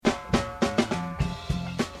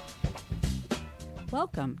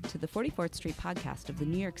Welcome to the 44th Street podcast of the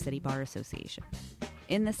New York City Bar Association.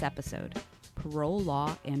 In this episode, Parole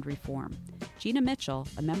Law and Reform, Gina Mitchell,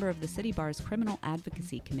 a member of the City Bar's Criminal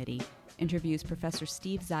Advocacy Committee, interviews Professor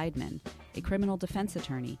Steve Zeidman, a criminal defense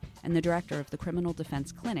attorney and the director of the Criminal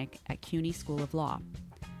Defense Clinic at CUNY School of Law.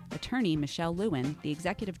 Attorney Michelle Lewin, the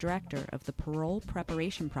executive director of the Parole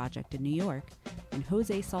Preparation Project in New York, and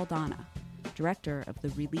Jose Saldana, director of the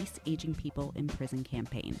Release Aging People in Prison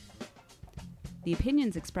campaign. The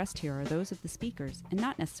opinions expressed here are those of the speakers and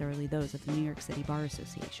not necessarily those of the New York City Bar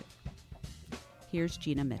Association. Here's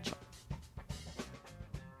Gina Mitchell.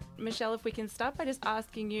 Michelle, if we can start by just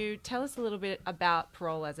asking you, tell us a little bit about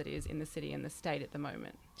parole as it is in the city and the state at the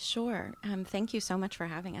moment. Sure. Thank you so much for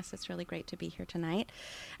having us. It's really great to be here tonight.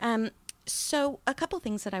 So a couple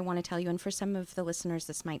things that I want to tell you, and for some of the listeners,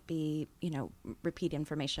 this might be, repeat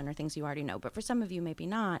information or things you already know, but for some of you, maybe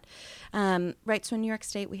not. Right, so in New York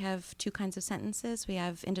State, we have two kinds of sentences. We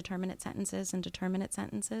have indeterminate sentences and determinate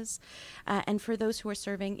sentences. And for those who are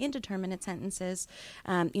serving indeterminate sentences,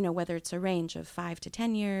 whether it's a range of 5 to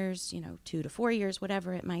 10 years, 2 to 4 years,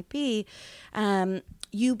 whatever it might be,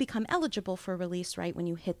 you become eligible for release, right, when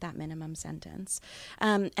you hit that minimum sentence.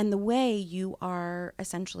 And the way you are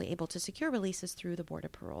essentially able to secure release is through the Board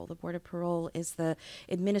of Parole. The Board of Parole is the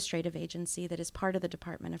administrative agency that is part of the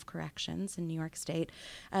Department of Corrections in New York State,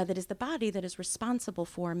 that is the body that is responsible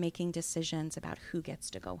for making decisions about who gets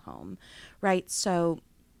to go home, right? So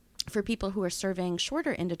for people who are serving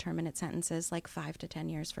shorter indeterminate sentences, like 5 to 10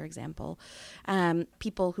 years, for example,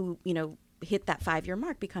 people who, hit that 5-year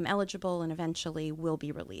mark become eligible and eventually will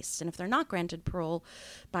be released. And if they're not granted parole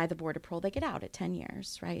by the Board of Parole, they get out at 10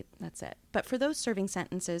 years, right? That's it. But for those serving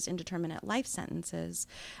sentences, indeterminate life sentences,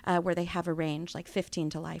 where they have a range like 15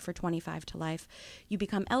 to life or 25 to life, you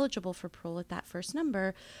become eligible for parole at that first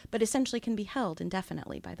number, but essentially can be held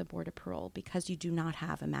indefinitely by the Board of Parole because you do not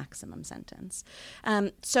have a maximum sentence.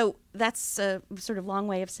 So that's a sort of long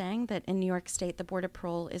way of saying that in New York State, the Board of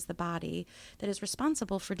Parole is the body that is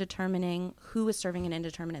responsible for determining who is serving an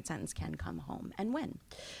indeterminate sentence can come home and when,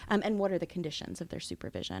 and what are the conditions of their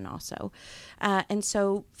supervision also. And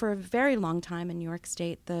so for a very long time in New York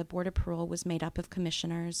State, the Board of Parole was made up of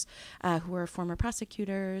commissioners who were former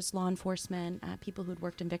prosecutors, law enforcement, people who'd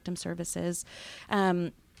worked in victim services.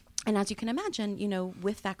 And as you can imagine,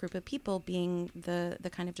 with that group of people being the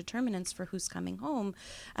kind of determinants for who's coming home,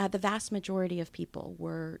 the vast majority of people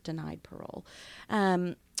were denied parole.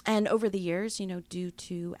 And over the years, due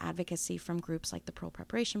to advocacy from groups like the Parole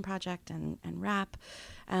Preparation Project and RAP,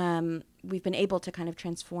 we've been able to kind of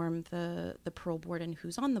transform the parole board and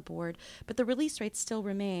who's on the board, but the release rates still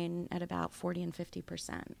remain at about 40 and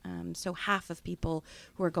 50%. So half of people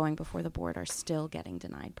who are going before the board are still getting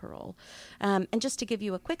denied parole. And just to give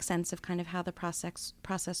you a quick sense of kind of how the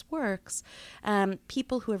process works,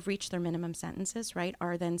 people who have reached their minimum sentences, right,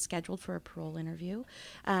 are then scheduled for a parole interview.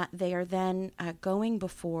 They are then going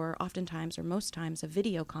before, oftentimes or most times, a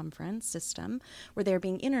video conference system where they're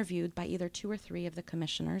being interviewed by either 2 or 3 of the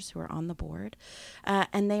commissioners who are on the board.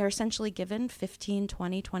 And they are essentially given 15,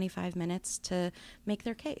 20, 25 minutes to make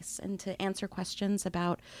their case and to answer questions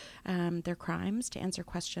about their crimes, to answer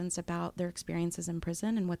questions about their experiences in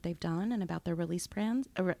prison and what they've done and about their release plans,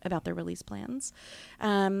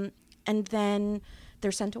 and then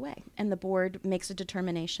they're sent away. And the board makes a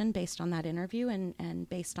determination based on that interview and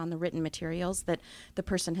based on the written materials that the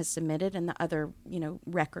person has submitted and the other,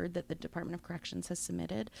 record that the Department of Corrections has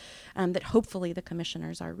submitted, that hopefully the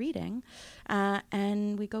commissioners are reading,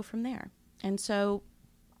 and we go from there. And so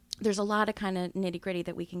there's a lot of kind of nitty-gritty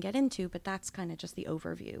that we can get into, but that's kind of just the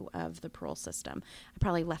overview of the parole system. I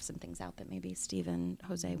probably left some things out that maybe Steve and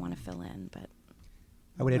Jose want to fill in, but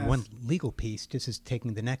I would add one legal piece. This is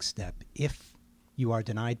taking the next step. If you are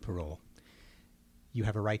denied parole, you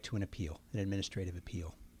have a right to an appeal, an administrative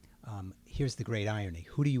appeal. Here's the great irony.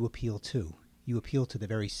 Who do you appeal to? You appeal to the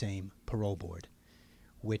very same parole board,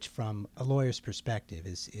 which from a lawyer's perspective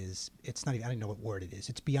is it's not even, I don't know what word it is.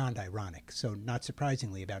 It's beyond ironic. So not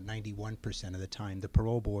surprisingly, about 91% of the time, the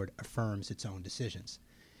parole board affirms its own decisions.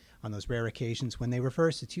 On those rare occasions when they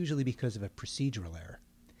reverse, it's usually because of a procedural error.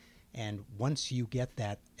 And once you get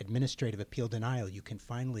that administrative appeal denial, you can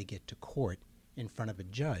finally get to court in front of a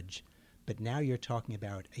judge. But now you're talking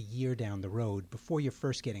about a year down the road before you're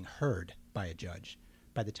first getting heard by a judge.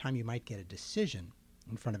 By the time you might get a decision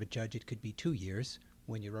in front of a judge, it could be 2 years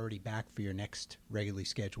when you're already back for your next regularly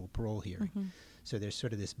scheduled parole hearing. Mm-hmm. So there's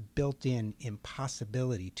sort of this built-in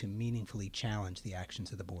impossibility to meaningfully challenge the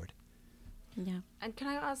actions of the board. Yeah. And can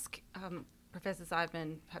I ask Professor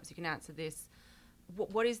Zeidman, perhaps you can answer this,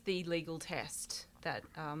 what is the legal test that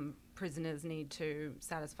prisoners need to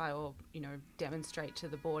satisfy or, demonstrate to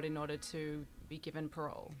the board in order to be given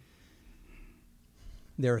parole?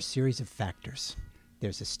 There are a series of factors.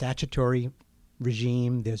 There's a statutory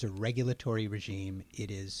regime. There's a regulatory regime.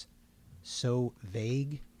 It is so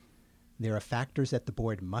vague. There are factors that the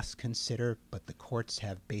board must consider, but the courts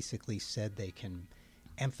have basically said they can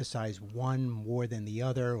emphasize one more than the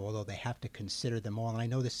other, although they have to consider them all. And I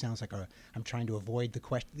know this sounds like I'm trying to avoid the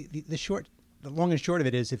question. The long and short of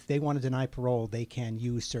it is, if they want to deny parole, they can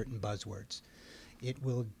use certain buzzwords. It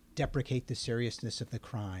will deprecate the seriousness of the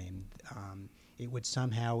crime. It would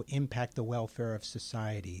somehow impact the welfare of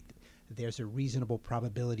society. There's a reasonable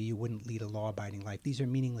probability you wouldn't lead a law-abiding life. These are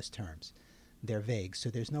meaningless terms. They're vague, so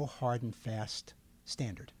there's no hard and fast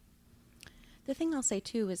standard. The thing I'll say,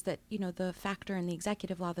 too, is that, the factor in the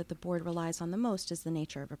executive law that the board relies on the most is the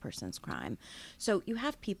nature of a person's crime. So you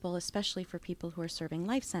have people, especially for people who are serving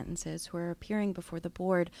life sentences, who are appearing before the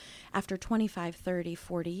board after 25, 30,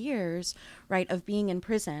 40 years, right, of being in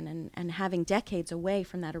prison and having decades away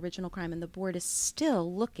from that original crime, and the board is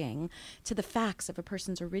still looking to the facts of a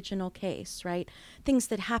person's original case, right, things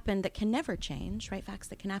that happened that can never change, right, facts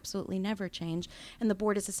that can absolutely never change, and the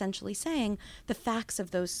board is essentially saying the facts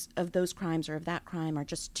of those crimes or of that crime are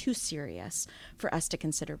just too serious for us to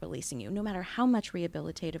consider releasing you. No matter how much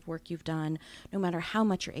rehabilitative work you've done, no matter how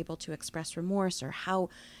much you're able to express remorse or how,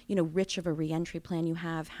 rich of a reentry plan you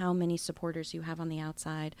have, how many supporters you have on the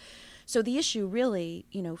outside. So the issue really,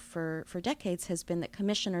 for decades has been that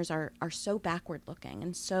commissioners are so backward looking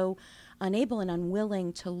and so unable and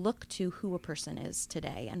unwilling to look to who a person is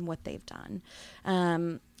today and what they've done.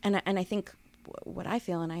 And I think what I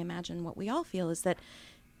feel, and I imagine what we all feel, is that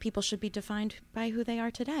people should be defined by who they are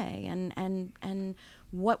today and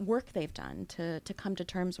what work they've done to come to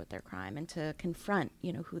terms with their crime and to confront,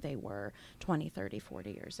 who they were 20, 30,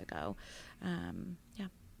 40 years ago. Yeah.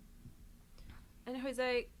 And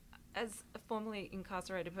Jose, as a formerly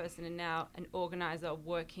incarcerated person and now an organizer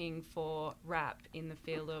working for RAP in the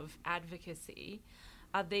field of advocacy,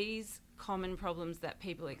 are these common problems that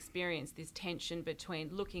people experience, this tension between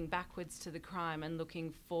looking backwards to the crime and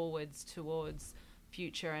looking forwards towards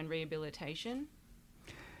future and rehabilitation?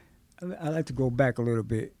 I'd like to go back a little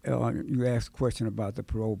bit. You asked a question about the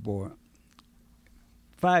parole board.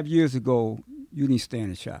 5 years ago, you didn't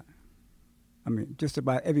stand a shot. Just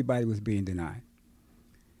about everybody was being denied.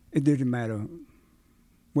 It didn't matter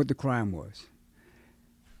what the crime was.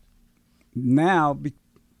 Now,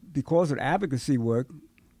 because of advocacy work,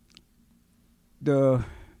 the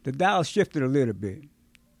dial shifted a little bit.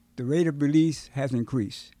 The rate of release has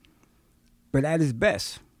increased. But at its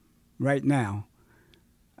best, right now,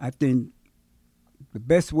 I think the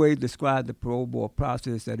best way to describe the parole board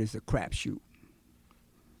process is that it's a crapshoot.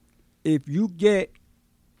 If you get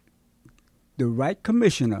the right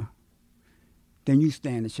commissioner, then you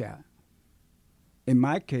stand a shot. In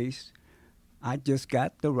my case, I just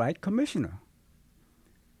got the right commissioner.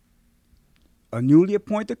 A newly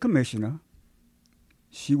appointed commissioner.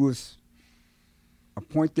 She was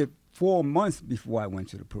appointed 4 months before I went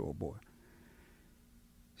to the parole board.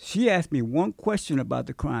 She asked me one question about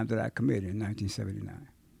the crime that I committed in 1979.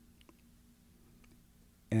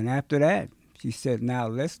 And after that, she said, now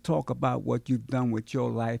let's talk about what you've done with your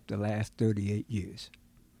life the last 38 years.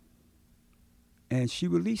 And she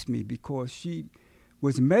released me because she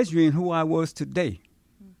was measuring who I was today,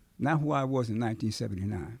 not who I was in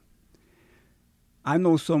 1979. I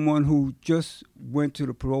know someone who just went to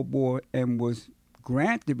the parole board and was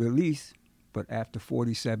granted release, but after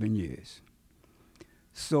 47 years.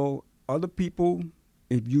 So other people,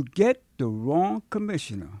 if you get the wrong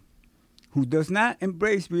commissioner who does not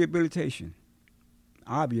embrace rehabilitation,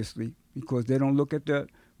 obviously, because they don't look at the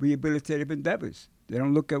rehabilitative endeavors. They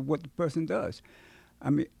don't look at what the person does.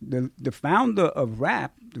 The founder of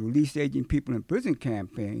RAP, the Release Aging People in Prison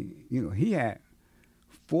campaign, he had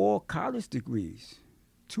 4 college degrees,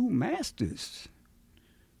 2 masters.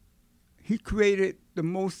 He created the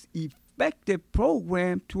most effective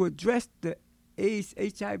program to address the AIDS,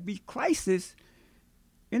 HIV crisis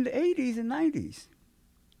in the 80s and 90s.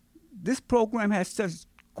 This program has such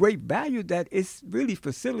great value that it's really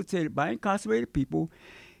facilitated by incarcerated people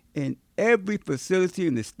in every facility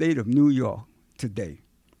in the state of New York today.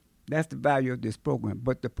 That's the value of this program.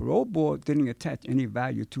 But the parole board didn't attach any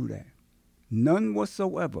value to that. None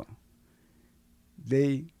whatsoever.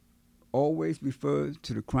 They always referred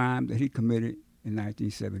to the crime that he committed in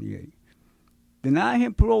 1978. Denied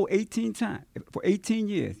him parole 18 times, for 18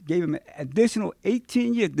 years. Gave him an additional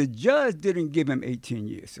 18 years. The judge didn't give him 18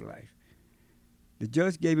 years to life. The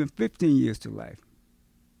judge gave him 15 years to life.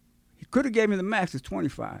 He could have gave him the max is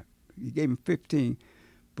 25. He gave him 15,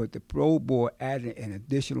 but the parole board added an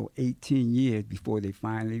additional 18 years before they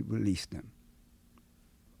finally released him.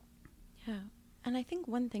 Yeah, and I think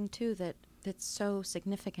one thing too that's so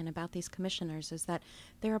significant about these commissioners is that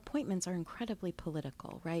their appointments are incredibly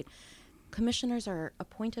political, right? Commissioners are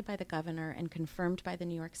appointed by the governor and confirmed by the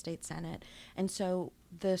New York State Senate, and so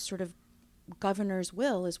the sort of governor's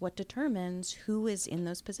will is what determines who is in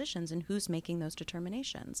those positions and who's making those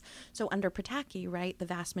determinations. So under Pataki, right, the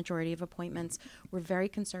vast majority of appointments were very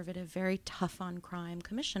conservative, very tough on crime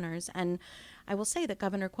commissioners. And I will say that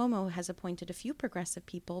Governor Cuomo has appointed a few progressive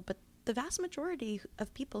people, but the vast majority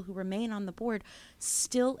of people who remain on the board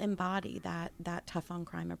still embody that tough on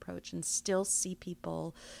crime approach and still see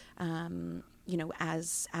people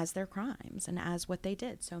as their crimes and as what they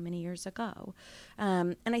did so many years ago.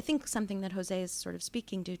 And I think something that Jose is sort of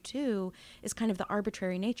speaking to too is kind of the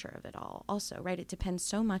arbitrary nature of it all also, right? It depends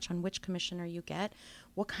so much on which commissioner you get,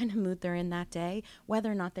 what kind of mood they're in that day,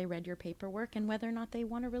 whether or not they read your paperwork, and whether or not they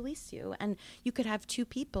want to release you. And you could have two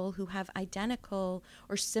people who have identical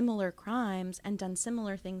or similar crimes and done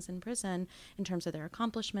similar things in prison in terms of their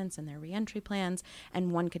accomplishments and their reentry plans,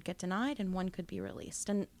 and one could get denied and one could be released.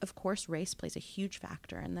 And of course, race plays a huge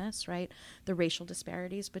factor in this, right? The racial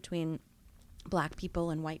disparities between Black people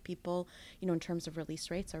and white people, in terms of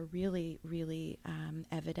release rates are really, really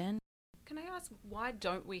evident. Can I ask, why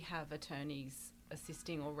don't we have attorneys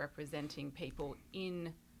assisting or representing people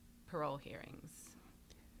in parole hearings?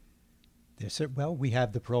 Well, we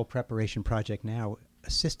have the Parole Preparation Project now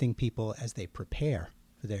assisting people as they prepare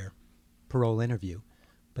for their parole interview,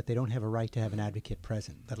 but they don't have a right to have an advocate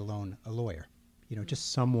present, let alone a lawyer.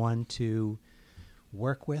 Just someone to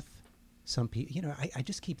work with. Some people, I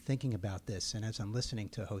just keep thinking about this, and as I'm listening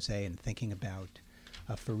to Jose and thinking about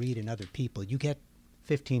Fareed and other people, you get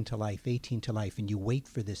 15 to life, 18 to life, and you wait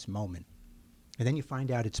for this moment. And then you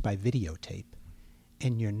find out it's by videotape.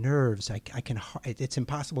 And your nerves, it's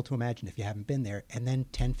impossible to imagine if you haven't been there. And then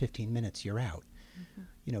 10, 15 minutes, you're out.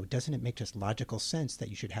 Mm-hmm. Doesn't it make just logical sense that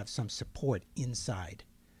you should have some support inside,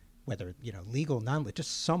 whether, legal, non-legal,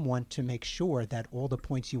 just someone to make sure that all the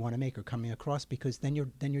points you want to make are coming across, because then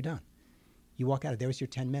you're done. You walk out, there's your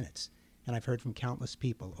 10 minutes. And I've heard from countless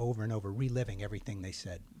people over and over reliving everything they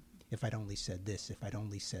said. If I'd only said this, if I'd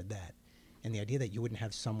only said that. And the idea that you wouldn't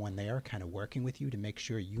have someone there kind of working with you to make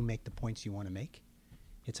sure you make the points you want to make,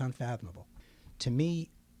 it's unfathomable. To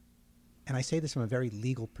me, and I say this from a very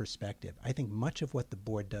legal perspective, I think much of what the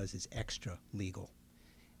board does is extra legal.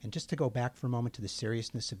 And just to go back for a moment to the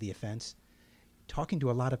seriousness of the offense, talking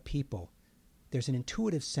to a lot of people, there's an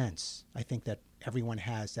intuitive sense, I think, that everyone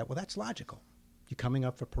has that, well, that's logical. You're coming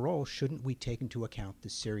up for parole, shouldn't we take into account the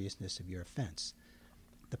seriousness of your offense?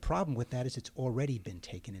 The problem with that is it's already been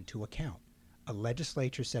taken into account. A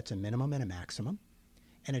legislature sets a minimum and a maximum,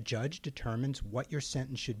 and a judge determines what your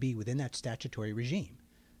sentence should be within that statutory regime.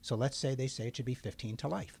 So let's say they say it should be 15 to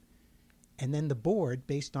life. And then the board,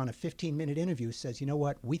 based on a 15-minute interview, says, you know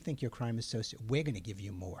what, we think your crime is so serious, we're going to give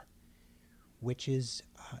you more, which is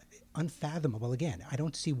unfathomable. Again, I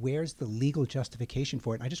don't see where's the legal justification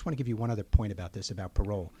for it. And I just want to give you one other point about this, about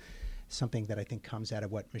parole, something that I think comes out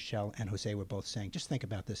of what Michelle and Jose were both saying. Just think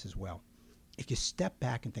about this as well. If you step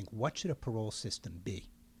back and think, what should a parole system be?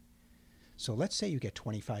 So let's say you get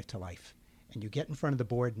 25 to life, and you get in front of the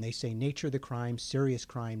board and they say nature of the crime, serious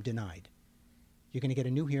crime, denied. You're going to get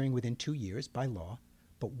a new hearing within 2 years by law,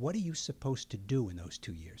 but what are you supposed to do in those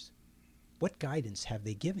 2 years? What guidance have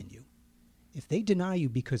they given you? If they deny you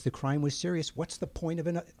because the crime was serious, what's the point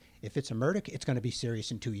of if it's a murder, it's going to be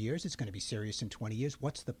serious in 2 years, it's going to be serious in 20 years,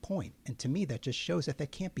 what's the point? And to me, that just shows that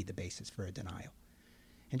that can't be the basis for a denial.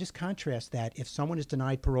 And just contrast that if someone is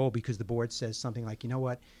denied parole because the board says something like, you know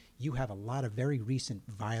what, you have a lot of very recent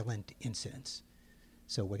violent incidents,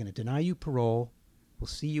 so we're going to deny you parole, we'll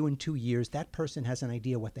see you in 2 years, that person has an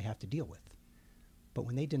idea what they have to deal with. But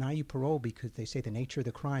when they deny you parole because they say the nature of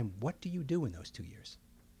the crime, what do you do in those 2 years?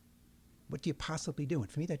 What do you possibly do? And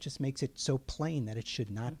for me, that just makes it so plain that it should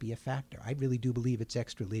not be a factor. I really do believe it's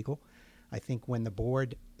extra legal. I think when the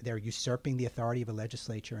board, they're usurping the authority of a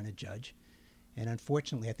legislature and a judge. And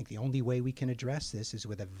unfortunately, I think the only way we can address this is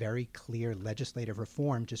with a very clear legislative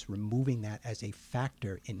reform, just removing that as a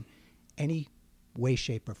factor in any way,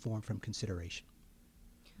 shape, or form from consideration.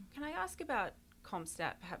 Can I ask about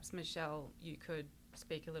CompStat? Perhaps, Michelle, you could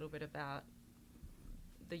speak a little bit about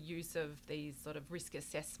the use of these sort of risk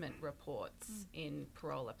assessment reports in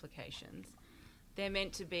parole applications. They're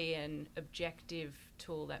meant to be an objective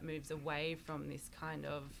tool that moves away from this kind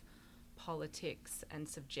of politics and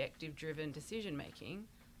subjective-driven decision-making,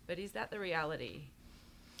 but is that the reality?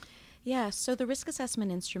 Yeah, so the risk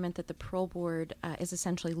assessment instrument that the parole board is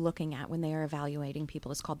essentially looking at when they are evaluating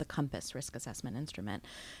people is called the COMPASS risk assessment instrument.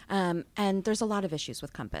 And there's a lot of issues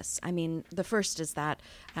with COMPASS. I mean, the first is that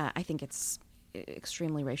I think it's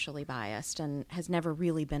extremely racially biased and has never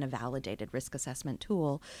really been a validated risk assessment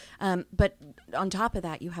tool. But on top of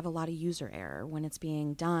that, you have a lot of user error when it's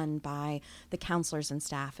being done by the counselors and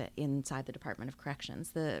staff inside the Department of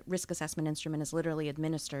Corrections. The risk assessment instrument is literally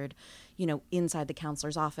administered, inside the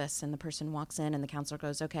counselor's office, and the person walks in and the counselor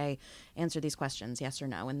goes, okay, answer these questions, yes or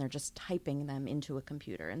no, and they're just typing them into a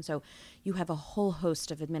computer. And so you have a whole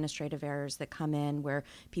host of administrative errors that come in where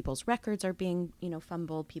people's records are being,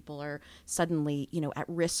 fumbled, people are suddenly at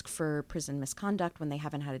risk for prison misconduct when they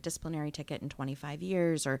haven't had a disciplinary ticket in 25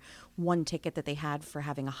 years, or one ticket that they had for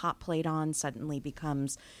having a hot plate on suddenly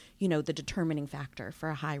becomes, the determining factor for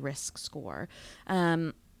a high risk score.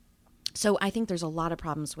 So I think there's a lot of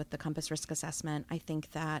problems with the COMPASS risk assessment. I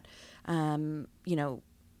think that,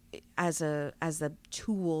 as a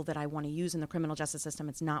tool that I want to use in the criminal justice system,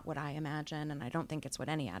 it's not what I imagine, and I don't think it's what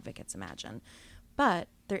any advocates imagine. But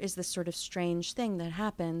there is this sort of strange thing that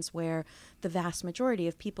happens where the vast majority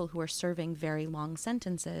of people who are serving very long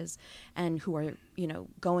sentences and who are,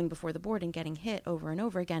 going before the board and getting hit over and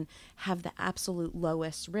over again have the absolute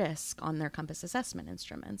lowest risk on their COMPASS assessment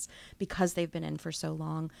instruments because they've been in for so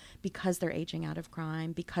long, because they're aging out of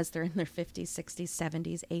crime, because they're in their 50s, 60s,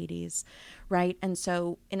 70s, 80s, right? And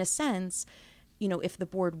so in a sense, if the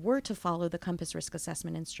board were to follow the COMPASS risk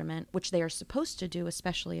assessment instrument, which they are supposed to do,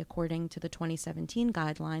 especially according to the 2017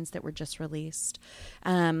 guidelines that were just released,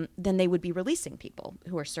 then they would be releasing people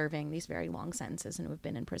who are serving these very long sentences and who have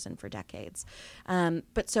been in prison for decades.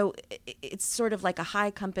 But so it's sort of like a high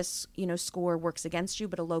COMPASS, score works against you,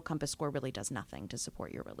 but a low COMPASS score really does nothing to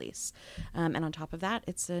support your release. And on top of that,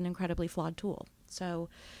 it's an incredibly flawed tool. So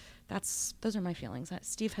those are my feelings.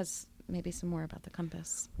 Steve has maybe some more about the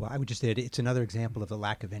COMPASS. Well, I would just add, it's another example of the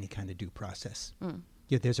lack of any kind of due process.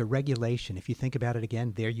 There's a regulation. If you think about it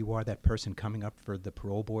again, there you are, that person coming up for the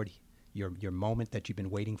parole board, your moment that you've been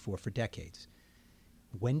waiting for decades.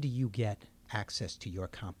 When do you get access to your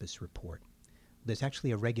COMPASS report? There's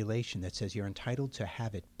actually a regulation that says you're entitled to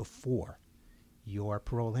have it before your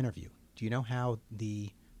parole interview. Do you know how the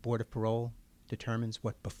Board of Parole determines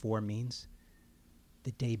what before means?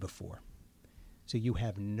 The day before. So you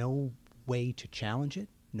have no way to challenge it,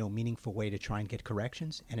 no meaningful way to try and get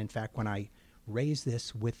corrections. And in fact, when I raised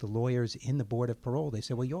this with the lawyers in the Board of Parole, they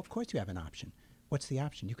said, well, of course you have an option. What's the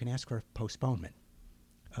option? You can ask for a postponement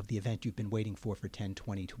of the event you've been waiting for 10,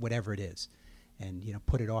 20, whatever it is, and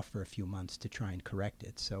put it off for a few months to try and correct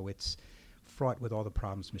it. So it's fraught with all the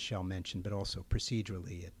problems Michelle mentioned, but also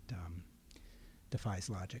procedurally it defies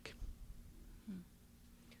logic.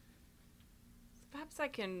 Perhaps I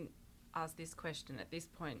can ask this question at this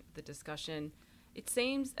point of the discussion. It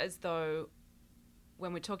seems as though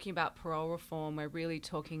when we're talking about parole reform, we're really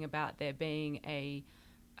talking about there being a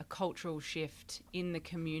cultural shift in the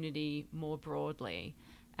community more broadly.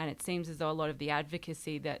 And it seems as though a lot of the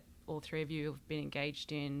advocacy that all three of you have been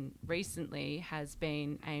engaged in recently has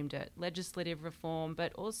been aimed at legislative reform,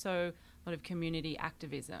 but also a lot of community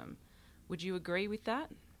activism. Would you agree with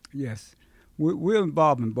that? Yes. We're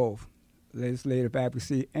involved in both legislative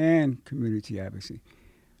advocacy and community advocacy.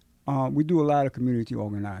 We do a lot of community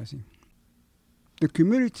organizing. The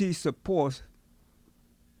community supports,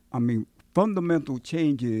 fundamental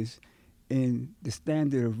changes in the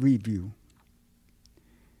standard of review.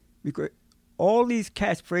 Because all these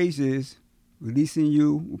catchphrases, releasing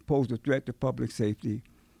you will pose a threat to public safety.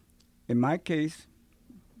 In my case,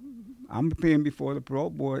 I'm appearing before the parole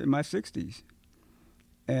board in my 60s.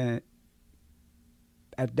 And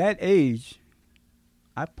at that age,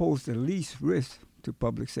 I pose the least risk to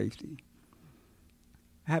public safety.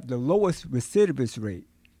 I have the lowest recidivist rate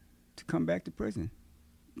to come back to prison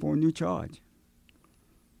for a new charge.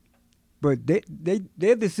 But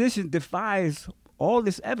their decision defies all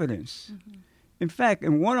this evidence. Mm-hmm. In fact,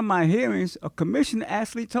 in one of my hearings, a commissioner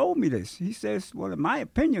actually told me this. He says, well, in my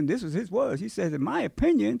opinion, this was his words. He says, in my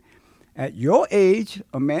opinion, at your age,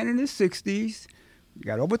 a man in his 60s, you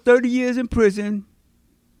got over 30 years in prison,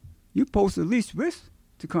 you pose the least risk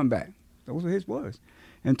to come back. Those are his words.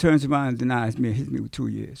 And turns around and denies me and hits me with 2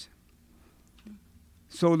 years.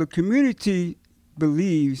 So the community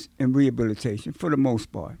believes in rehabilitation for the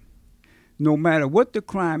most part. No matter what the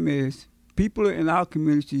crime is, people in our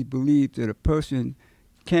community believe that a person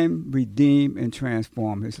can redeem and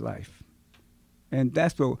transform his life. And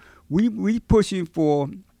that's what we pushing for,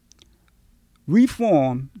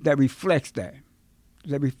 reform that reflects that.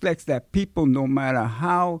 That reflects that people, no matter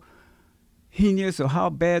how heinous or how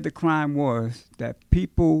bad the crime was, that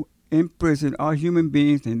people in prison are human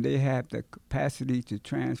beings, and they have the capacity to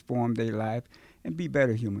transform their life and be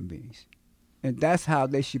better human beings. And that's how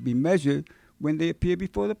they should be measured when they appear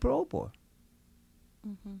before the parole board.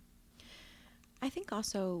 Mm-hmm. I think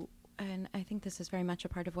also, and I think this is very much a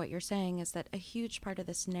part of what you're saying, is that a huge part of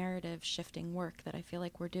this narrative shifting work that I feel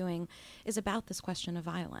like we're doing is about this question of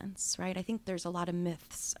violence, right? I think there's a lot of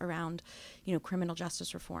myths around, criminal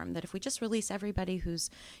justice reform, that if we just release everybody who's,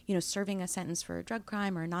 serving a sentence for a drug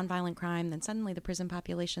crime or a nonviolent crime, then suddenly the prison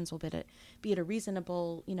populations will be at a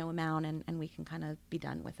reasonable, amount, and we can kind of be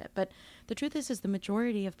done with it. But the truth is the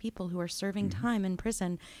majority of people who are serving time in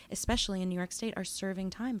prison, especially in New York State, are serving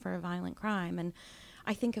time for a violent crime. And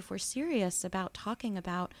I think if we're serious about talking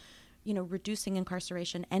about, reducing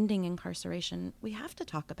incarceration, ending incarceration, we have to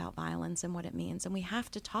talk about violence and what it means. And we have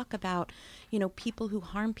to talk about, people who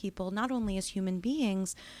harm people, not only as human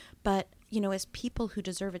beings, but, as people who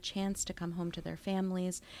deserve a chance to come home to their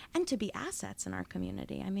families and to be assets in our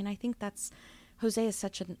community. I mean, I think Jose is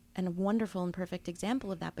such a wonderful and perfect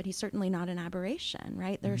example of that, but he's certainly not an aberration,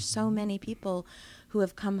 right? There are so many people who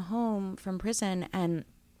have come home from prison and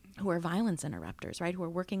who are violence interrupters, right? Who are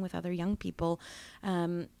working with other young people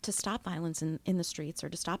to stop violence in the streets, or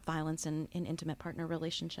to stop violence in intimate partner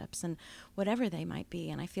relationships, and whatever they might be.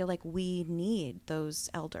 And I feel like we need those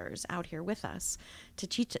elders out here with us to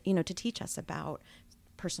teach us about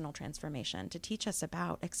personal transformation, to teach us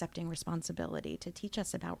about accepting responsibility, to teach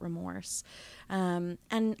us about remorse. And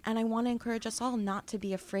I want to encourage us all not to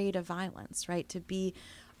be afraid of violence, right? To be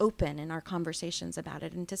open in our conversations about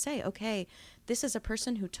it, and to say, okay, this is a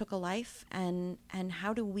person who took a life, and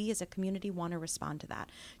how do we as a community want to respond to that?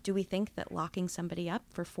 Do we think that locking somebody up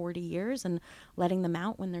for 40 years and letting them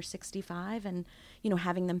out when they're 65 and,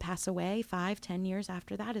 having them pass away 5-10 years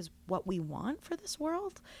after that is what we want for this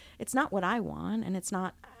world? It's not what I want, and it's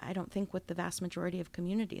not, I don't think, what the vast majority of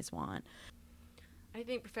communities want. I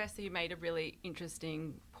think, Professor, you made a really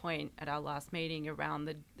interesting point at our last meeting around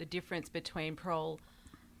the difference between parole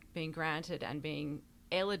being granted and being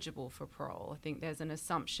eligible for parole. I think there's an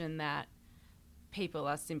assumption that people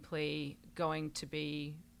are simply going to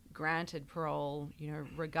be granted parole,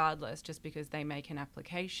 regardless, just because they make an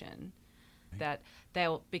application, right, that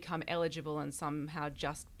they'll become eligible and somehow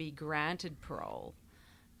just be granted parole.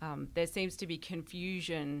 There seems to be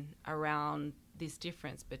confusion around this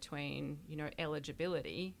difference between,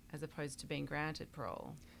 eligibility as opposed to being granted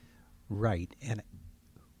parole. Right. And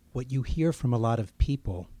what you hear from a lot of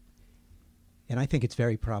people, and I think it's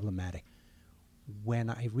very problematic, when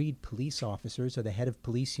I read police officers or the head of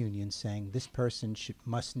police unions saying this person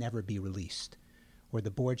must never be released, or the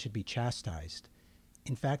board should be chastised.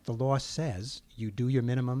 In fact, the law says you do your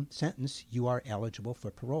minimum sentence, you are eligible for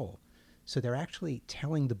parole. So they're actually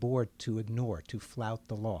telling the board to ignore, to flout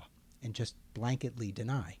the law, and just blanketly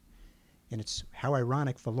deny. And it's how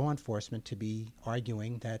ironic for law enforcement to be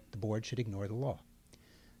arguing that the board should ignore the law.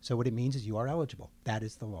 So what it means is you are eligible. That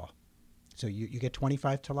is the law. So you get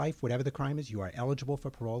 25 to life, whatever the crime is, you are eligible for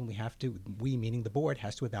parole, and we meaning the board,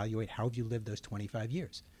 has to evaluate how have you lived those 25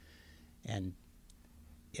 years. And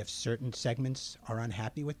if certain segments are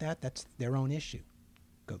unhappy with that, that's their own issue.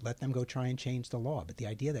 Let them go try and change the law. But the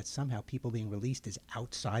idea that somehow people being released is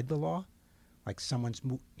outside the law, like someone's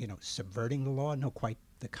subverting the law, no, quite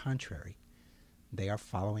the contrary. They are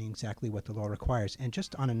following exactly what the law requires. And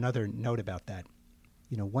just on another note about that,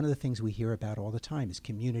 one of the things we hear about all the time is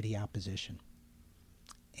community opposition.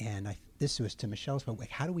 And this was to Michelle's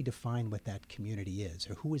point, how do we define what that community is,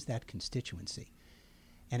 or who is that constituency?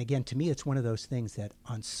 And again, to me, it's one of those things that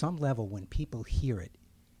on some level, when people hear it,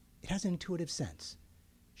 it has an intuitive sense.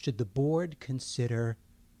 Should the board consider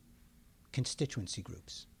constituency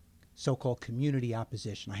groups, so-called community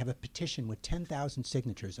opposition? I have a petition with 10,000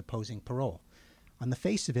 signatures opposing parole. On the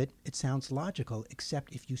face of it, it sounds logical,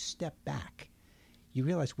 except if you step back, you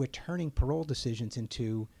realize we're turning parole decisions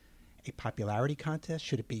into a popularity contest.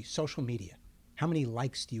 Should it be social media? How many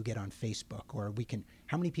likes do you get on Facebook? Or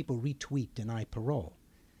how many people retweet deny parole?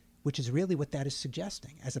 Which is really what that is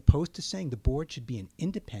suggesting, as opposed to saying the board should be an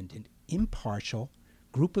independent, impartial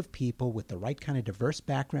group of people with the right kind of diverse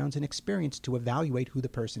backgrounds and experience to evaluate who the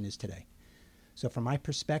person is today. So from my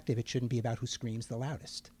perspective, it shouldn't be about who screams the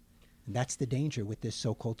loudest. And that's the danger with this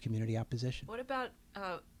so-called community opposition. What about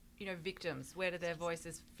victims? Where do their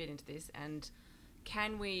voices fit into this? And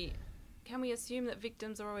can we assume that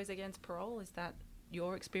victims are always against parole? Is that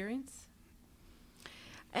your experience?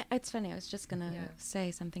 It's funny. I was just going to say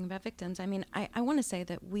something about victims. I mean, I want to say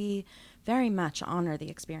that we very much honor the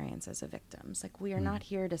experiences of victims. Like, we are not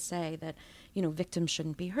here to say that, victims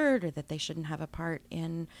shouldn't be heard, or that they shouldn't have a part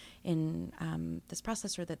in this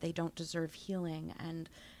process, or that they don't deserve healing. And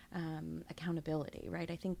accountability,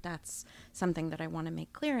 right? I think that's something that I want to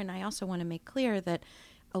make clear. And I also want to make clear that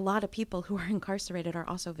a lot of people who are incarcerated are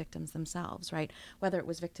also victims themselves, right? Whether it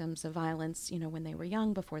was victims of violence, when they were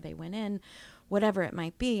young, before they went in, whatever it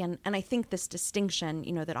might be. And I think this distinction,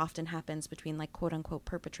 that often happens between like quote unquote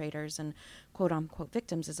perpetrators and quote unquote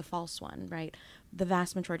victims is a false one, right? The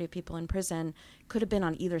vast majority of people in prison could have been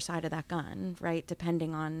on either side of that gun, right?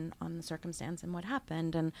 Depending on the circumstance and what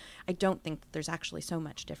happened. And I don't think there's actually so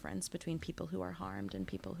much difference between people who are harmed and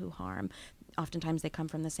people who harm. Oftentimes they come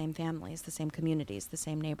from the same families, the same communities, the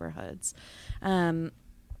same neighborhoods.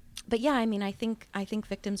 But yeah, I think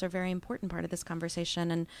victims are a very important part of this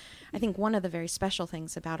conversation. And I think one of the very special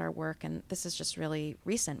things about our work, and this is just really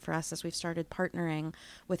recent for us, is we've started partnering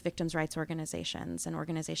with victims' rights organizations and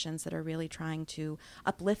organizations that are really trying to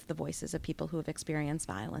uplift the voices of people who have experienced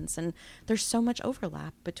violence. And there's so much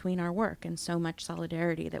overlap between our work and so much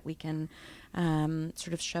solidarity that we can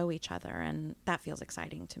sort of show each other. And that feels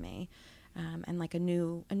exciting to me. And like a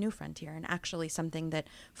new frontier, and actually something that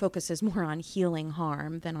focuses more on healing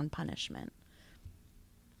harm than on punishment.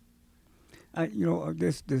 I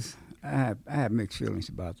have mixed feelings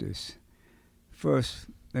about this. First,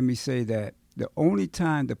 let me say that the only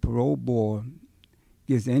time the parole board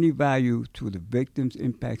gives any value to the victim's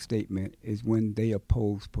impact statement is when they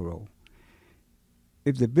oppose parole.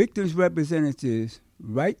 If the victim's representatives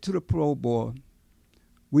write to the parole board,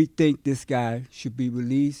 we think this guy should be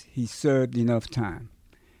released, he served enough time.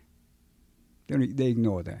 They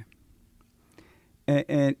ignore that.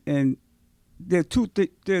 And there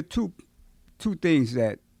are two things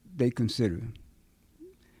that they consider: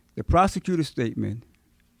 the prosecutor's statement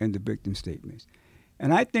and the victim statements.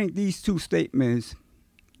 And I think these two statements,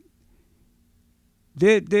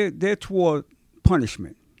 they're toward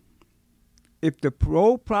punishment. If the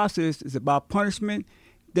parole process is about punishment,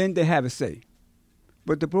 then they have a say.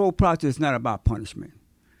 But the parole process is not about punishment.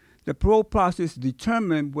 The parole process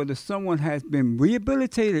determines whether someone has been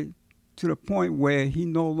rehabilitated to the point where he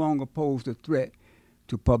no longer poses a threat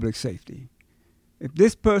to public safety. If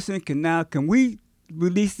this person can we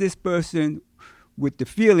release this person with the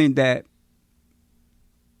feeling that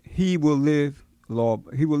he will live a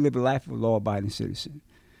life of a law-abiding citizen?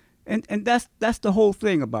 And that's the whole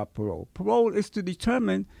thing about parole. Parole is to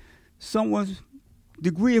determine someone's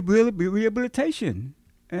degree of rehabilitation,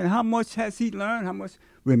 and how much has he learned, how much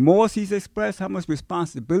remorse he's expressed, how much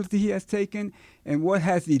responsibility he has taken, and what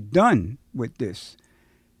has he done with this.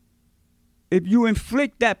 If you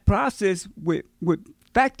inflict that process with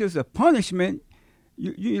factors of punishment,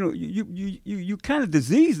 you kind of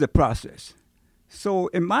disease the process. So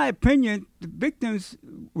in my opinion, the victims,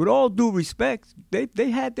 with all due respect, they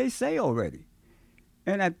had their say already.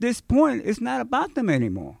 And at this point, it's not about them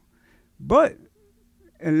anymore. But,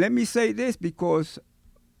 and let me say this, because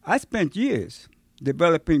I spent years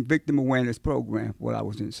developing victim awareness programs while I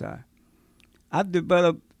was inside. I've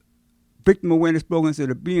developed victim awareness programs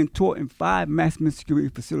that are being taught in 5 maximum security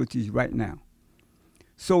facilities right now.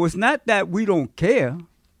 So it's not that we don't care.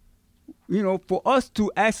 For us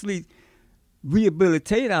to actually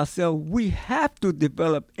rehabilitate ourselves, we have to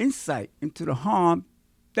develop insight into the harm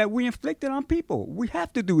that we inflicted on people. We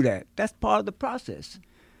have to do that. That's part of the process.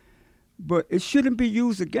 But it shouldn't be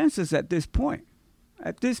used against us at this point.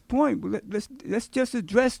 At this point, let's just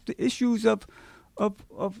address the issues of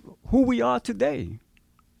who we are today.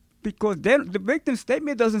 Because the victim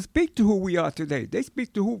statement doesn't speak to who we are today. They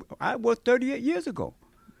speak to who I was 38 years ago.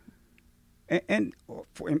 And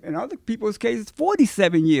in other people's cases,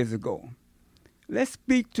 47 years ago. Let's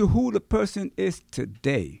speak to who the person is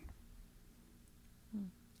today.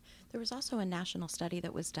 There was also a national study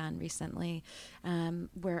that was done recently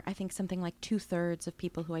where I think something like 2/3 of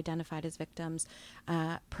people who identified as victims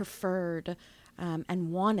preferred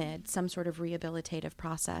and wanted some sort of rehabilitative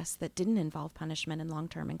process that didn't involve punishment and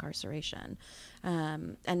long-term incarceration.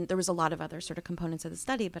 And there was a lot of other sort of components of the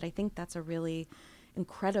study, but I think that's a really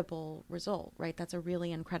incredible result, right? That's a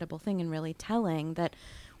really incredible thing, and really telling that,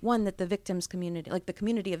 one, that the victims community, like the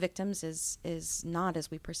community of victims is not as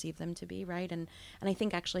we perceive them to be, right? And I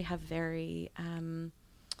think actually have very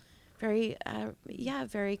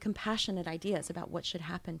compassionate ideas about what should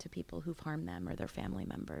happen to people who've harmed them or their family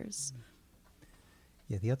members.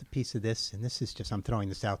 Yeah, the other piece of this, and this is just, I'm throwing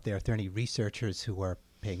this out there, if there are any researchers who are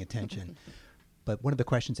paying attention, but one of the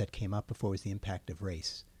questions that came up before was the impact of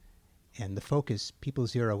race. And the focus, people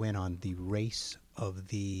zero in on the race of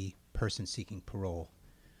the person seeking parole.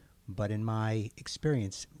 But in my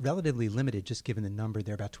experience, relatively limited, just given the number,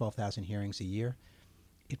 there are about 12,000 hearings a year,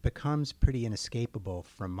 it becomes pretty inescapable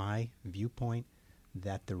from my viewpoint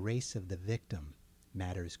that the race of the victim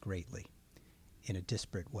matters greatly. in a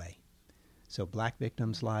disparate way. So black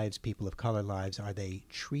victims' lives, people of color lives, are they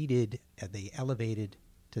elevated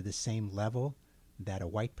to the same level that a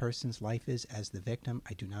white person's life is as the victim?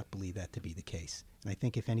 I do not believe that to be the case. And I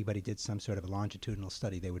think if anybody did some sort of a longitudinal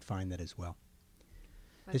study, they would find that as well.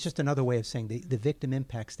 It's just another way of saying the victim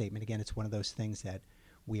impact statement. Again, it's one of those things that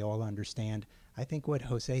we all understand. I think what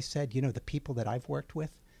Jose said, the people that I've worked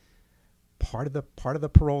with, part of the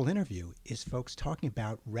parole interview is folks talking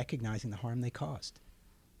about recognizing the harm they caused.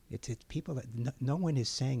 It's people that no one is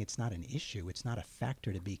saying it's not an issue. It's not a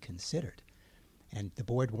factor to be considered. And the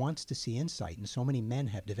board wants to see insight, and so many men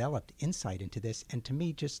have developed insight into this. And to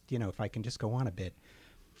me, just, if I can just go on a bit,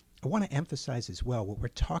 I want to emphasize as well, what we're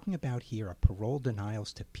talking about here are parole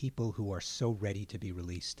denials to people who are so ready to be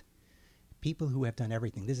released. People who have done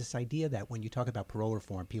everything. There's this idea that when you talk about parole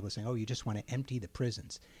reform, people are saying, oh, you just want to empty the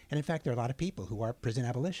prisons. And in fact, there are a lot of people who are prison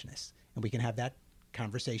abolitionists, and we can have that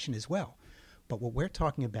conversation as well. But what we're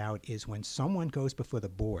talking about is when someone goes before the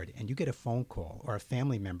board and you get a phone call or a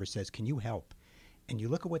family member says, can you help? And you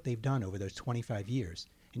look at what they've done over those 25 years,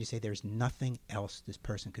 and you say, there's nothing else this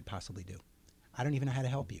person could possibly do. I don't even know how to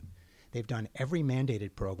help you. They've done every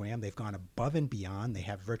mandated program. They've gone above and beyond. They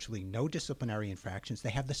have virtually no disciplinary infractions. They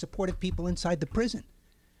have the support of people inside the prison.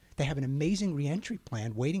 They have an amazing reentry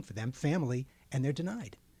plan waiting for them, family, and they're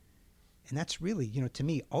denied. And that's really, to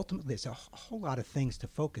me, ultimately, there's a whole lot of things to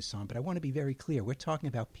focus on, but I want to be very clear. We're talking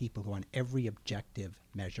about people who on every objective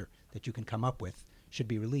measure that you can come up with should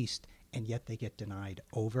be released, and yet they get denied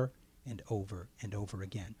over and over and over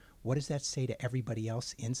again. What does that say to everybody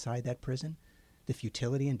else inside that prison? The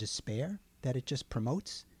futility and despair that it just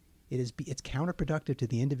promotes? It's counterproductive to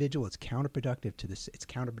the individual. It's counterproductive to it's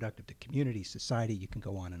counterproductive to community, society. You can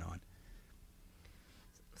go on and on.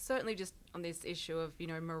 Certainly, just on this issue of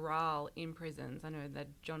morale in prisons. I know that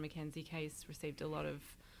John McKenzie case received a lot of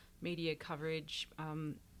media coverage.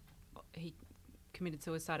 He committed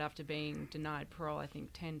suicide after being denied parole, I think,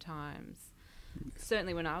 10 times.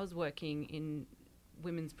 Certainly, when I was working in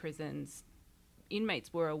women's prisons,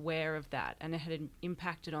 inmates were aware of that and it had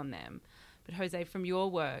impacted on them. But Jose, from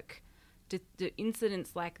your work, do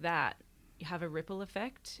incidents like that have a ripple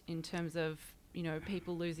effect in terms of,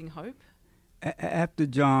 people losing hope? After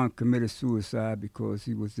John committed suicide because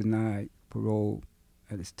he was denied parole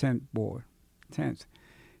at his 10th,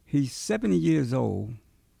 he's 70 years old,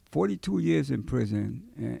 42 years in prison,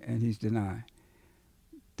 and he's denied.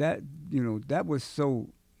 That was so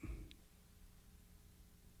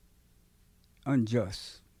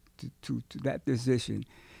unjust to that decision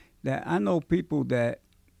that I know people that,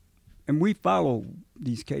 and we follow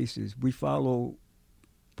these cases, we follow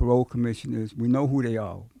parole commissioners, we know who they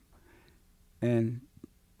are, and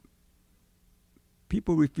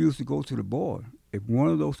people refuse to go to the board. If one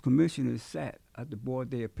of those commissioners sat at the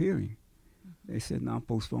board they're appearing, they said, no, I'm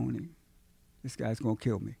postponing. This guy's going to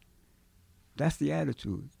kill me. That's the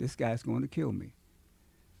attitude. This guy's going to kill me.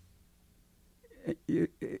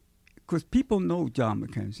 Because people know John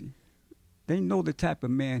McKenzie. They know the type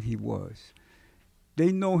of man he was.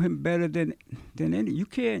 They know him better than any. You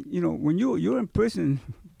can't, when you're in prison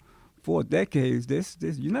for decades,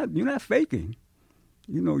 you're not faking.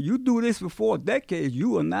 You do this for 4 decades,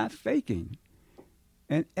 you are not faking.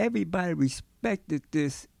 And everybody respected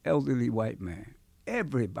this elderly white man.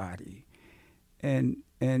 Everybody. And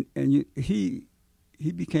he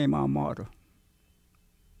became our martyr.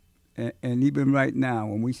 And even right now,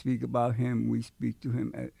 when we speak about him, we speak to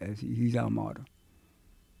him as he's our martyr.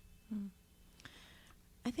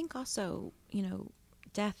 I think also,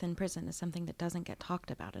 death in prison is something that doesn't get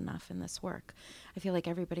talked about enough in this work. I feel like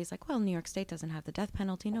everybody's like, well, New York State doesn't have the death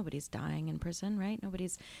penalty. Nobody's dying in prison, right?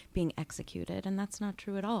 Nobody's being executed. And that's not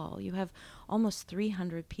true at all. You have almost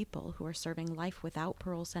 300 people who are serving life without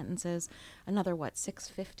parole sentences. Another,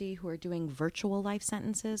 650 who are doing virtual life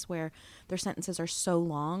sentences where their sentences are so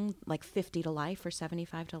long, like 50 to life or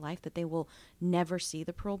 75 to life, that they will never see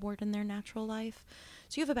the parole board in their natural life.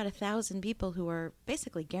 So you have about 1,000 people who are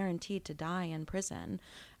basically guaranteed to die in prison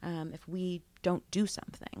if we don't do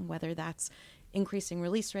something, whether that's increasing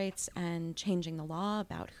release rates and changing the law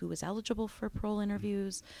about who is eligible for parole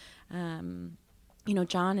interviews.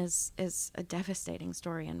 John is a devastating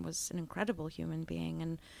story and was an incredible human being,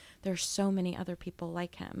 and there's so many other people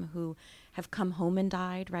like him who have come home and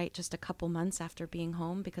died, right, just a couple months after being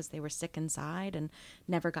home because they were sick inside and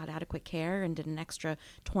never got adequate care and did an extra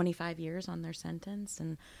 25 years on their sentence,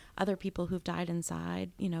 and other people who've died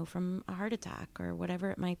inside, from a heart attack or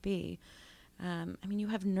whatever it might be. I mean, you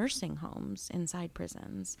have nursing homes inside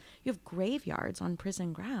prisons. You have graveyards on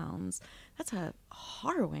prison grounds. That's a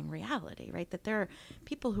harrowing reality, right? That there are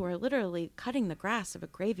people who are literally cutting the grass of a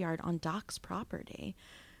graveyard on Doc's property.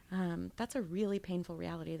 That's a really painful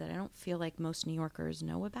reality that I don't feel like most New Yorkers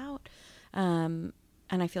know about. And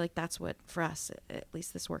I feel like that's what, for us, at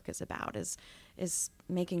least this work is about, is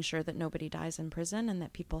making sure that nobody dies in prison and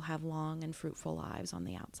that people have long and fruitful lives on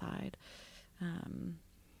the outside.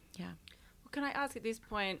 Yeah. Can I ask at this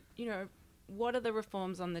point, what are the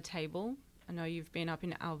reforms on the table? I know you've been up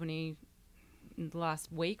in Albany in the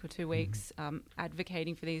last week or 2 weeks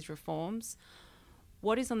advocating for these reforms.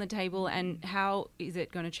 What is on the table and how is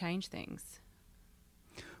it going to change things?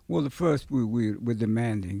 Well, the first we're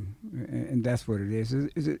demanding, and that's what it is.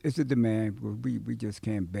 It's a demand. We just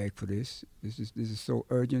can't beg for this. This is so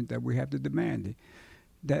urgent that we have to demand it.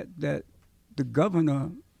 That the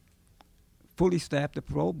governor fully staff the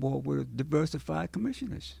parole board with diversified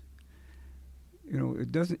commissioners.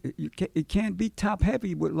 It can't be top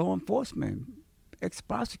heavy with law enforcement,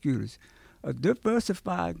 ex-prosecutors. A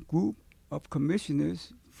diversified group of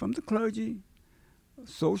commissioners from the clergy,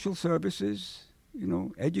 social services,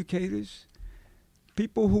 educators,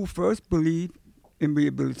 people who first believe in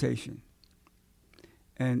rehabilitation.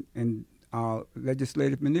 And our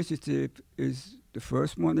legislative initiative is, the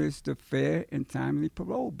first one is the fair and timely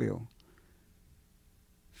parole bill.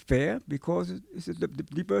 Fair because it's the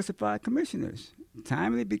diversified commissioners.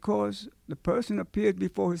 Timely because the person appeared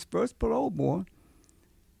before his first parole board,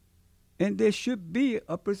 and there should be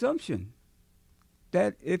a presumption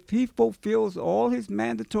that if he fulfills all his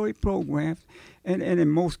mandatory programs, and in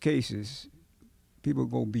most cases, people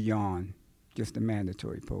go beyond just the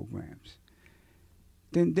mandatory programs,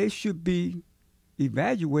 then they should be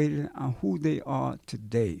evaluated on who they are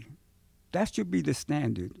today. That should be the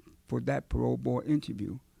standard for that parole board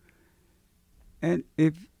interview. And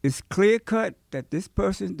if it's clear-cut that this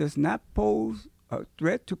person does not pose a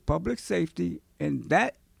threat to public safety, and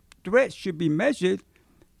that threat should be measured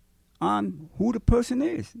on who the person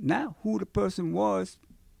is, not who the person was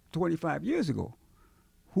 25 years ago.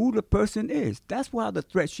 Who the person is. That's why the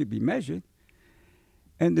threat should be measured.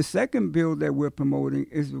 And the second bill that we're promoting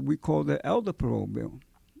is what we call the elder parole bill.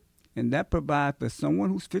 And that provides for someone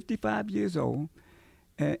who's 55 years old,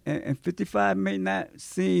 and 55 may not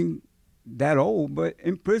seem that old, but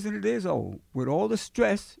in prison it is old. With all the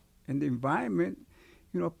stress and the environment,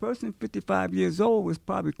 a person 55 years old is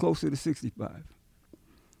probably closer to 65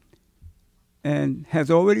 and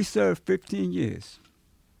has already served 15 years.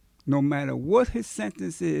 No matter what his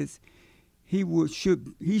sentence is, he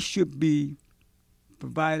should be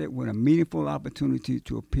provided with a meaningful opportunity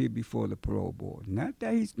to appear before the parole board. Not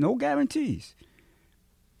that he's no guarantees,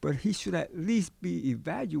 but he should at least be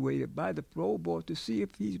evaluated by the parole board to see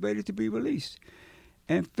if he's ready to be released.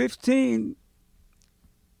 And 15,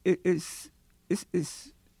 it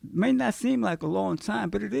may not seem like a long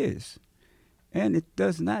time, but it is. And it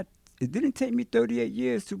didn't take me 38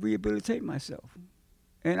 years to rehabilitate myself.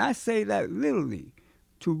 And I say that literally,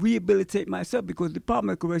 to rehabilitate myself, because the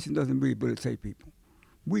Department of Corrections doesn't rehabilitate people.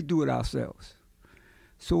 We do it ourselves.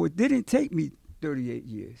 So it didn't take me 38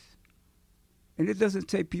 years. And it doesn't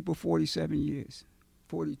take people 47 years,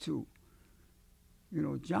 42.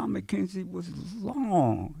 John McKenzie was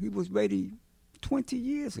long. He was ready 20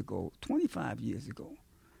 years ago, 25 years ago.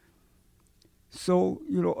 So,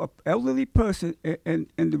 an elderly person, and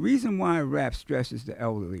the reason why RAP stresses the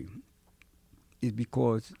elderly is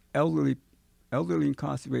because elderly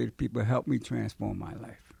incarcerated people helped me transform my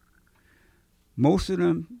life. Most of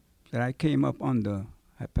them that I came up under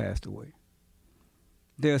have passed away.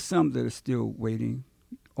 There are some that are still waiting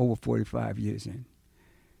over 45 years in.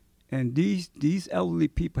 And these elderly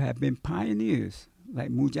people have been pioneers, like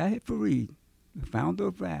Mujahid Fareed, the founder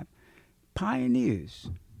of RAP, pioneers,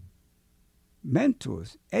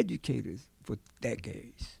 mentors, educators for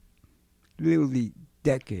decades, literally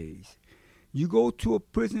decades. You go to a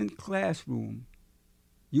prison classroom,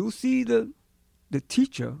 you'll see the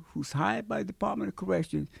teacher who's hired by the Department of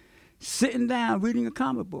Corrections sitting down reading a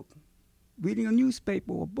comic book, reading a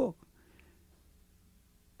newspaper or book.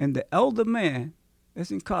 And the elder man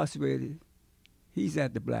that's incarcerated, he's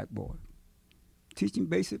at the blackboard, teaching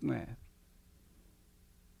basic math.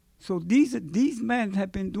 So these men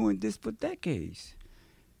have been doing this for decades.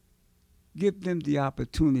 Give them the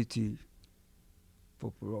opportunity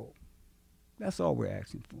for parole. That's all we're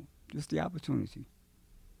asking for, just the opportunity.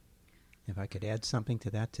 If I could add something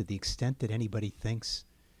to that, to the extent that anybody thinks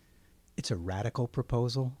it's a radical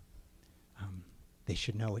proposal, they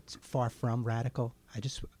should know it's far from radical. I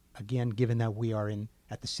just, again, given that we are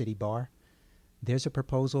at the city bar, There's a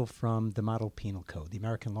proposal from the Model Penal Code, the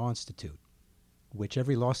American Law Institute, which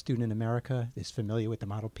every law student in America is familiar with the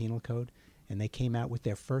Model Penal Code, and they came out with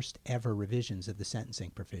their first ever revisions of the sentencing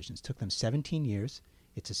provisions. It took them 17 years.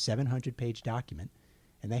 It's a 700-page document,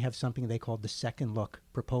 and they have something they call the Second Look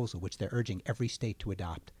proposal, which they're urging every state to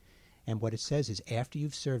adopt. And what it says is after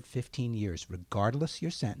you've served 15 years, regardless your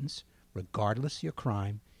sentence, regardless your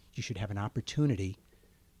crime, you should have an opportunity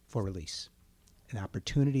for release, an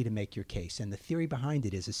opportunity to make your case. And the theory behind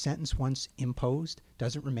it is a sentence once imposed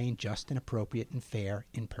doesn't remain just and appropriate and fair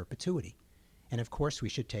in perpetuity. And of course, we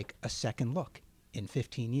should take a second look in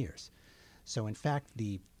 15 years. So in fact,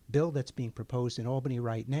 the bill that's being proposed in Albany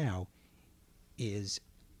right now is,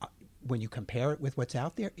 when you compare it with what's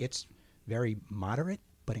out there, it's very moderate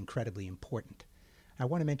but incredibly important. I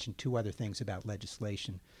want to mention two other things about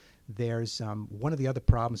legislation. There's one of the other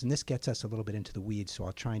problems, and this gets us a little bit into the weeds, so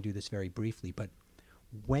I'll try and do this very briefly, but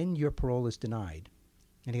when your parole is denied,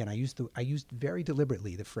 and again, I used very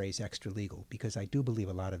deliberately the phrase extra-legal because I do believe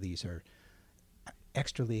a lot of these are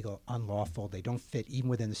extra-legal, unlawful, they don't fit even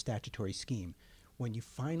within the statutory scheme. When you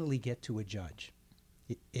finally get to a judge,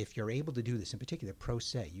 if you're able to do this, in particular pro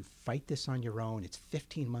se, you fight this on your own, it's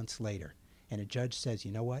 15 months later, and a judge says,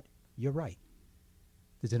 you know what, you're right.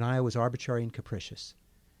 The denial was arbitrary and capricious.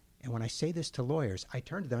 And when I say this to lawyers, I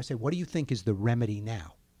turn to them and say, what do you think is the remedy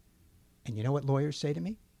now? And you know what lawyers say to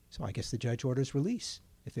me? So I guess the judge orders release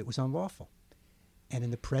if it was unlawful. And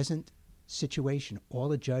in the present situation,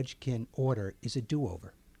 all a judge can order is a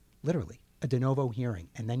do-over, literally, a de novo hearing.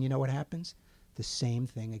 And then you know what happens? The same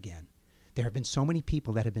thing again. There have been so many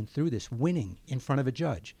people that have been through this winning in front of a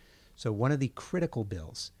judge. So one of the critical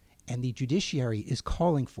bills, and the judiciary is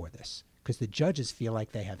calling for this because the judges feel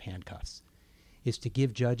like they have handcuffs, is to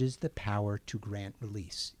give judges the power to grant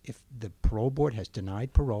release. If the parole board has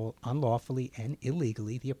denied parole unlawfully and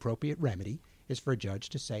illegally, the appropriate remedy is for a judge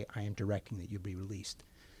to say, I am directing that you be released.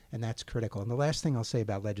 And that's critical. And the last thing I'll say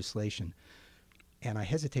about legislation, and I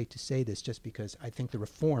hesitate to say this just because I think the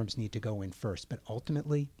reforms need to go in first, but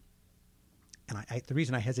ultimately, and the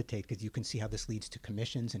reason I hesitate, because you can see how this leads to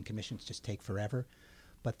commissions, and commissions just take forever,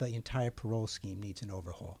 but the entire parole scheme needs an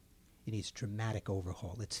overhaul. It needs dramatic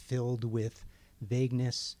overhaul. It's filled with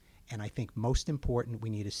vagueness, and I think most important, we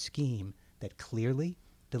need a scheme that clearly,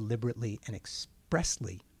 deliberately, and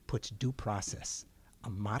expressly puts due process, a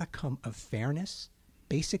modicum of fairness,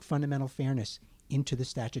 basic fundamental fairness, into the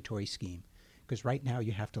statutory scheme. Because right now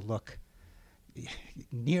you have to look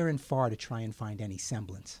near and far to try and find any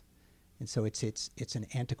semblance. And so it's an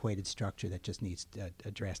antiquated structure that just needs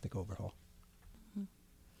a drastic overhaul.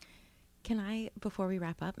 Can I, before we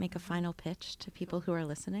wrap up, make a final pitch to people who are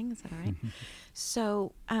listening? Is that all right?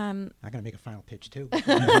 So, I'm going to make a final pitch too.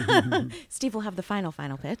 Steve will have the final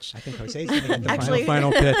pitch. I think Jose's going to get the Actually,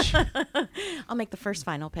 final pitch. I'll make the first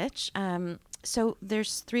final pitch. So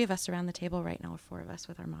there's 3 of us around the table right now, or 4 of us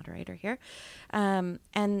with our moderator here. And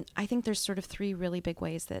I think there's sort of 3 really big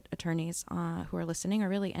ways that attorneys who are listening, or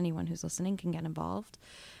really anyone who's listening, can get involved.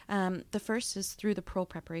 The first is through the Parole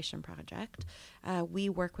Preparation Project. We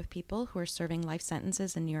work with people who are serving life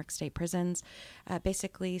sentences in New York State prisons,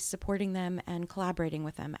 basically supporting them and collaborating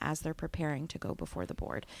with them as they're preparing to go before the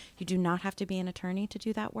board. You do not have to be an attorney to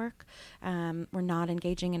do that work. We're not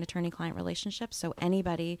engaging in attorney-client relationships, so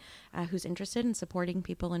anybody who's interested in supporting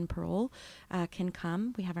people in parole can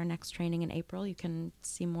come. We have our next training in April. You can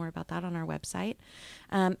see more about that on our website.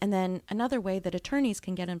 And then another way that attorneys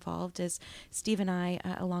can get involved is Steve and I,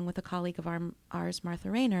 along with a colleague of ours,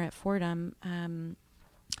 Martha Rayner at Fordham,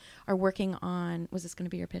 are working on, was this going to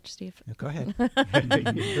be your pitch, Steve? Go ahead.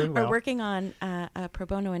 Are working on a pro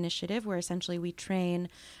bono initiative where essentially we train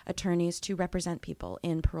attorneys to represent people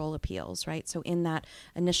in parole appeals, right? So in that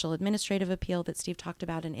initial administrative appeal that Steve talked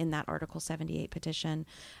about, and in that Article 78 petition,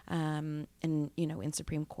 in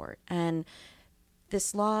Supreme Court. And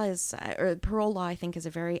this law is, or parole law, I think, is a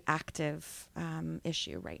very active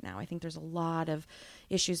issue right now. I think there's a lot of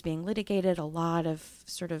issues being litigated, a lot of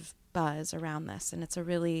sort of buzz around this, and it's a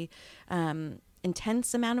really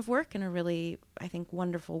intense amount of work and a really, I think,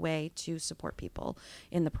 wonderful way to support people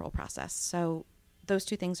in the parole process. So those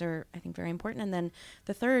 2 things are, I think, very important. And then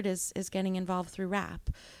the third is getting involved through RAP.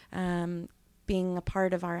 Being a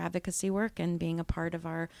part of our advocacy work and being a part of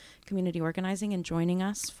our community organizing and joining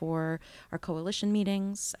us for our coalition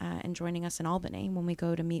meetings and joining us in Albany when we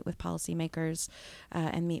go to meet with policymakers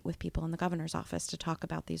and meet with people in the governor's office to talk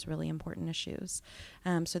about these really important issues.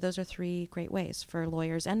 So those are 3 great ways for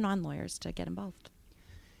lawyers and non-lawyers to get involved.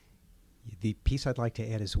 The piece I'd like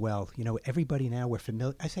to add as well, everybody now, we're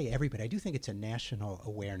familiar, I say everybody, I do think it's a national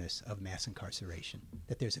awareness of mass incarceration,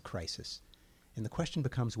 that there's a crisis. And the question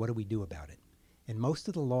becomes, what do we do about it? And most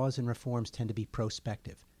of the laws and reforms tend to be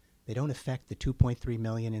prospective. They don't affect the 2.3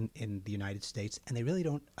 million in the United States, and they really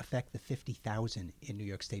don't affect the 50,000 in New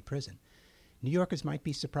York State Prison. New Yorkers might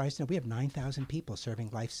be surprised to know we have 9,000 people serving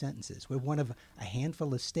life sentences. We're one of a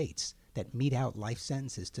handful of states that mete out life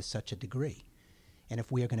sentences to such a degree. And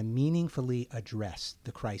if we are going to meaningfully address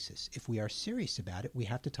the crisis, if we are serious about it, we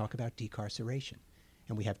have to talk about decarceration.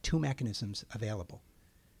 And we have two mechanisms available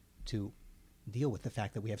to deal with the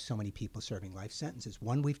fact that we have so many people serving life sentences.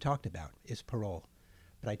 One we've talked about is parole.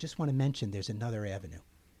 But I just want to mention there's another avenue,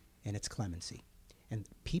 and it's clemency. And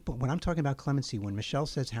people, when I'm talking about clemency, when Michelle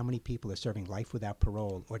says how many people are serving life without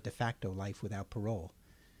parole or de facto life without parole,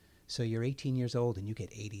 so you're 18 years old and you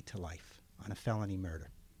get 80 to life on a felony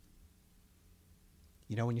murder.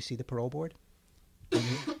 You know when you see the parole board?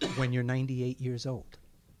 When you're 98 years old,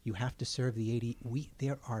 you have to serve the 80.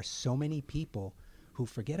 There are so many people who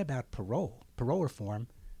forget about parole reform.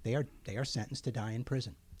 They are sentenced to die in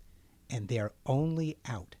prison. And their only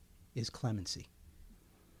out is clemency.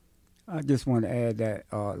 I just want to add that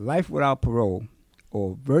life without parole,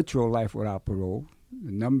 or virtual life without parole,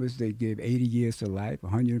 the numbers they give, 80 years to life,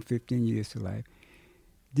 115 years to life,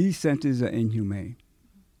 these sentences are inhumane.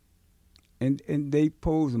 And they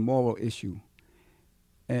pose a moral issue.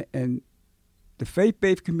 And the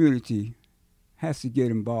faith-based community has to get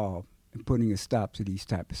involved in putting a stop to these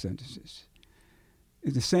type of sentences.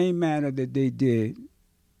 In the same manner that they did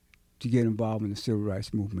to get involved in the civil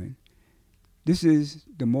rights movement. This is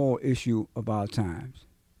the moral issue of our times.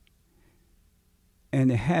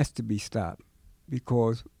 And it has to be stopped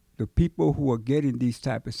because the people who are getting these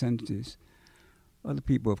type of sentences are the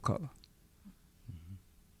people of color.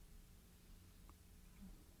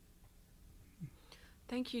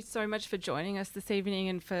 Thank you so much for joining us this evening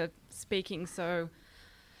and for speaking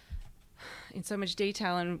in so much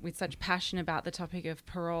detail and with such passion about the topic of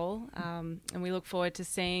parole. And we look forward to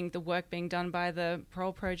seeing the work being done by the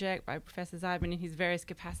Parole Project, by Professor Zeidman in his various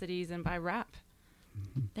capacities, and by RAP.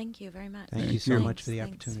 Thank you very much. Thank you so much for the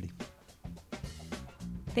opportunity.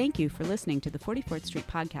 Thank you for listening to the 44th Street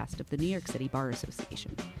podcast of the New York City Bar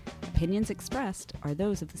Association. Opinions expressed are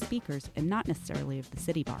those of the speakers and not necessarily of the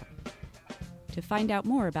City Bar. To find out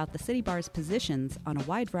more about the City Bar's positions on a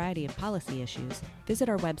wide variety of policy issues, visit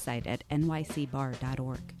our website at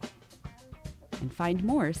nycbar.org. And find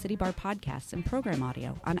more City Bar podcasts and program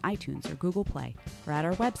audio on iTunes or Google Play or at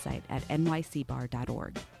our website at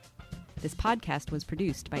nycbar.org. This podcast was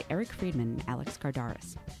produced by Eric Friedman and Alex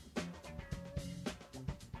Cardaris.